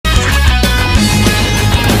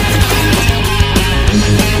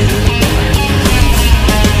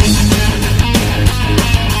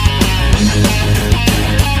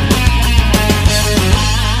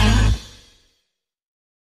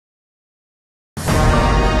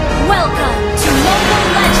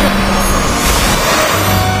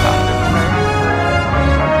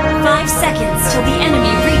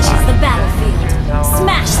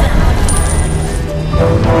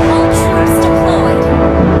All troops deployed.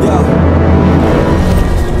 Yo.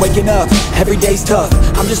 Waking up, every day's tough.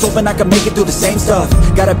 I'm just hoping I can make it through the same stuff.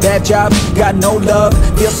 Got a bad job, got no love.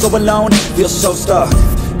 Feel so alone, feel so stuck.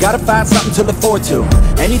 Gotta find something to look forward to.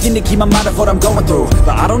 Anything to keep my mind off what I'm going through.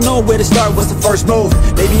 But I don't know where to start, what's the first move?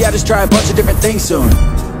 Maybe I just try a bunch of different things soon.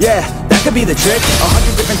 Yeah, that could be the trick.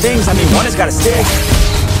 100 different things, I mean one has gotta stick.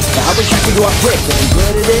 But how exactly do I quit? Getting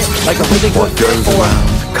good at it, like a really good fit for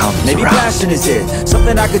maybe passion is it.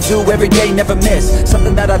 Something I could do every day, never miss.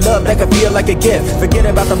 Something that I love, that could feel like a gift. Forget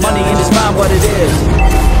about the money and just find what it is.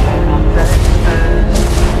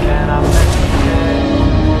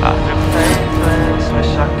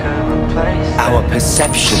 Our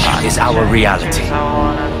perception is our reality.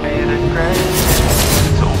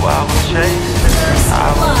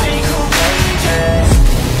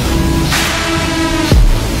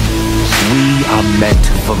 We are meant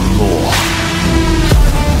for more.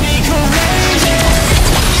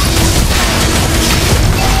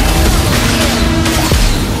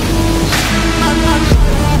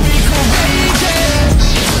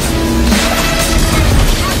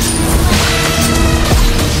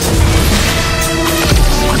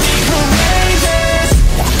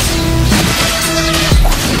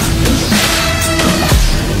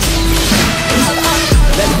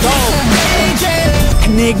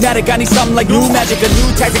 Enigmatic, I need something like new magic, a new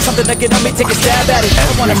tactic, something that can help me take a stab at it. I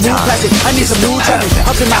wanna move past it, I need some new traffic.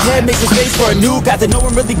 Up in my head, make some space for a new path. And no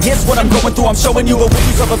one really gets what I'm going through. I'm showing you a way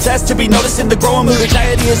so obsessed to be noticing the growing mood.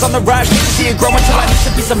 Anxiety is on the rise, need to see it growing till I need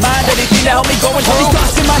some peace of mind. Anything to help me going through. These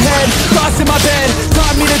thoughts in my head, thoughts in my bed,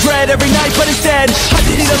 taught me to dread every night, but instead I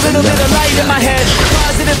just need a little bit of light in my head.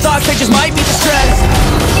 Positive thoughts, they just might be the stress.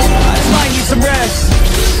 I just might need some rest,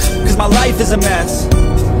 cause my life is a mess.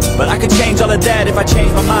 But I could change all of that if I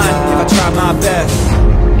change my mind, if I try my best.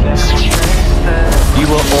 You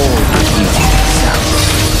are all the beauty itself.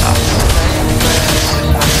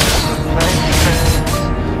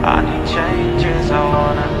 I need changes, I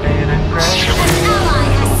wanna be the greatest.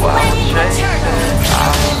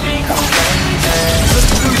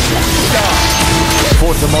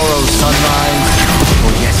 For tomorrow's sunrise,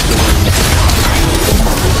 or yesterday's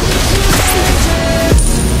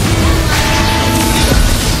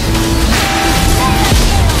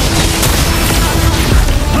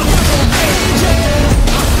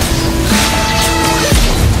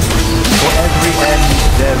For every end,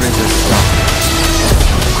 there is a start.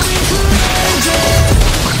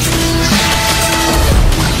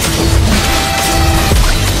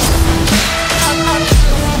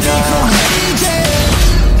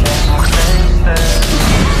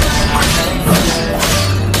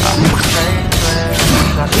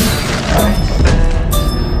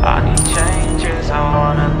 I need changes, I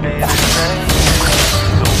wanna be the greatest.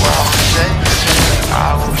 The world changes,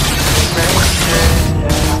 I will be the greatest.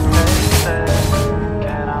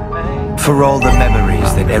 For all the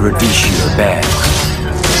memories that Eruditio bears.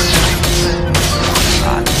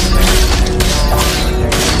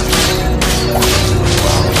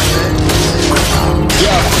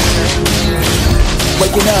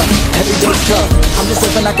 Waking up, every day's tough. I'm just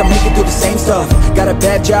hoping I can make it through the same stuff. Got a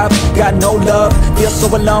bad job, got no love. Feel so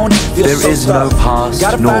alone, feel There so is no stuck. past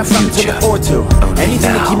Gotta nor find something to future, look forward to. only Anything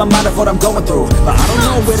to now. keep my mind off what I'm going through. But I don't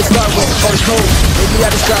know where to start with. First move, maybe I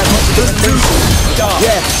just try a bunch of different things.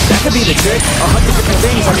 Yeah, that could be the trick. 100 different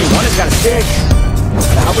things, I mean one has gotta stick.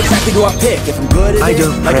 But how exactly do I pick? If I'm good at I it,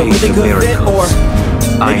 don't like a pray really for good fit, or miracles.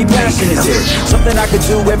 maybe I passion make is it. them. Something I could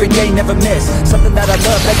do every day, never miss. Something that I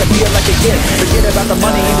love, that could feel like a gift. Forget about the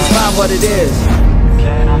money and just find what it is.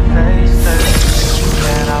 Can I face this?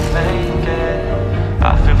 Can I make it?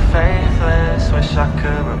 I feel faithless, wish I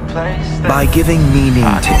could replace this. By giving meaning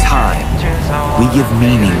to time, we give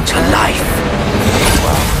meaning to life.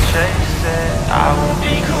 Chase it, I will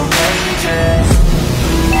be courageous.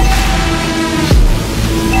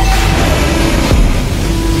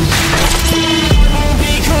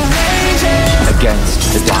 Against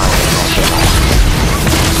the doubting of the light.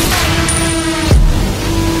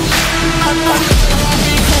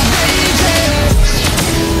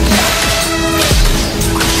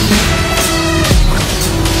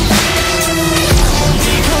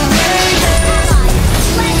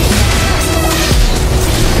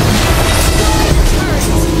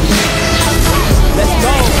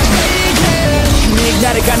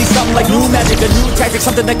 I need something like new magic, a new tactic,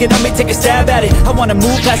 something that can help me take a stab at it. I wanna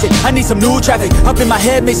move past it, I need some new traffic. Up in my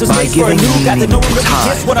head, make some space for a new path. That no one really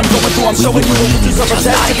gets what I'm going through. I'm showing you what you so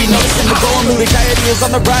obsessed to be noticing the growing mood. Anxiety is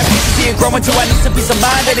on the rise, need to see it growing till I need some peace of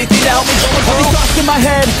mind. Anything to help me go through. These thoughts in my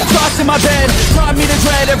head, thoughts in my bed, taught me to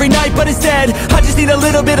dread every night, but instead I just need a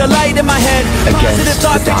little bit of light in my head. Positive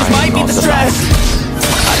thoughts, they just might be the stress.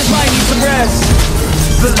 rest.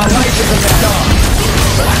 Cause my life is a mess.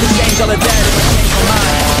 But I can change all of that if I change my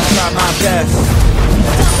mind. I'll try my best.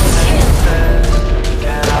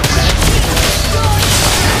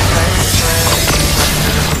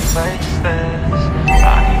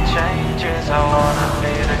 I need changes, I wanna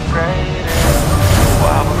be the greatest. So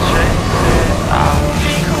I will chase it, I will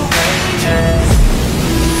be courageous.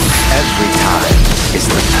 Every time is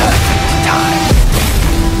the perfect time.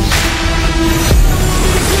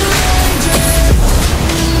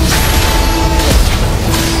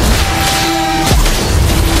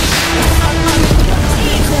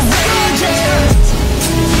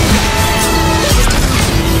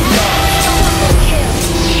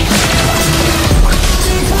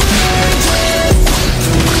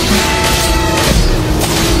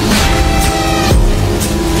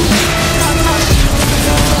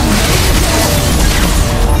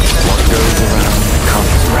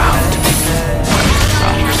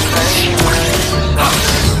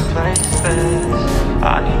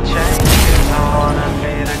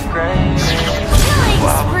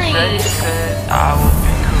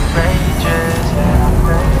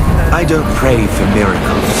 I don't pray for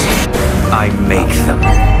miracles, I make them.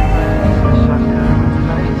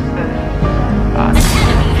 An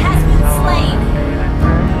enemy has been slain.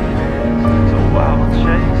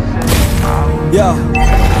 Yo,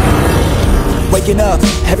 waking up,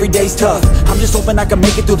 every day's tough. I'm just hoping I can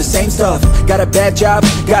make it through the same stuff. Got a bad job,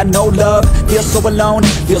 got no love. Feel so alone,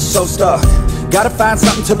 feel so stuck. Gotta find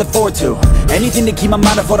something to look forward to. Anything to keep my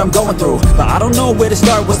mind off what I'm going through. But I don't know where to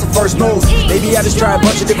start, what's the first move? Maybe I just try a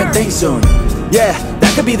bunch of different things soon. Yeah,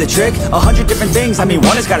 that could be the trick. 100 different things, I mean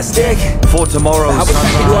one has gotta stick. For tomorrow's How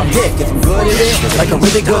exactly do I pick? If I'm good at it, like a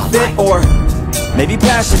really good fit, or maybe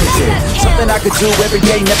passionate it. Something I could do every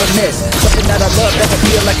day, never miss. Something that I love, that I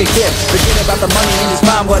feel like a gift. Forget about the money and just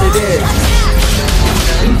find what it is.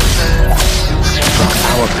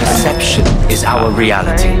 Our perception is our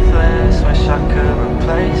reality. Wish I could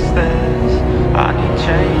replace this. I need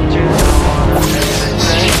changes, I wanna be the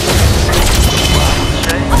greatest.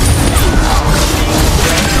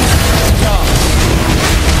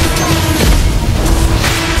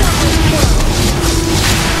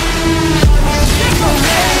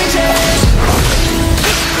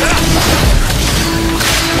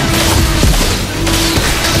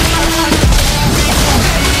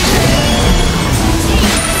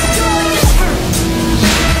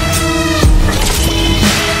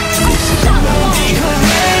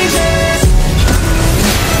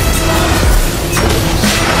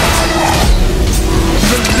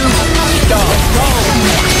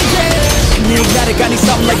 I need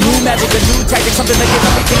something like new magic, a new tactic, something that can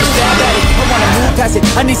help me take a stab at it. I wanna move past it,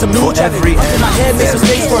 I need some new traffic. Up in my head, make some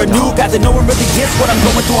space for a new path. And no one really gets what I'm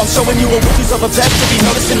going through. I'm showing you a with you self-obsessed to be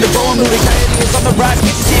noticing the growing mood. Anxiety is on the rise,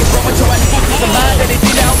 can't you see it growing? So I need peace of mind,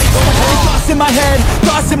 anything to help me going through. Thoughts in my head,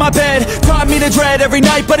 thoughts in my bed, taught me to dread every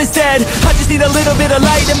night, but it's dead. I just need a little bit of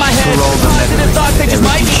light in my head. Positive thoughts, they just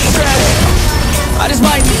might need stress. I just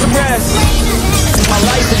might need some rest. My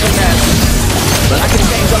life is a mess, but I can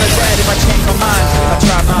change all of that if I change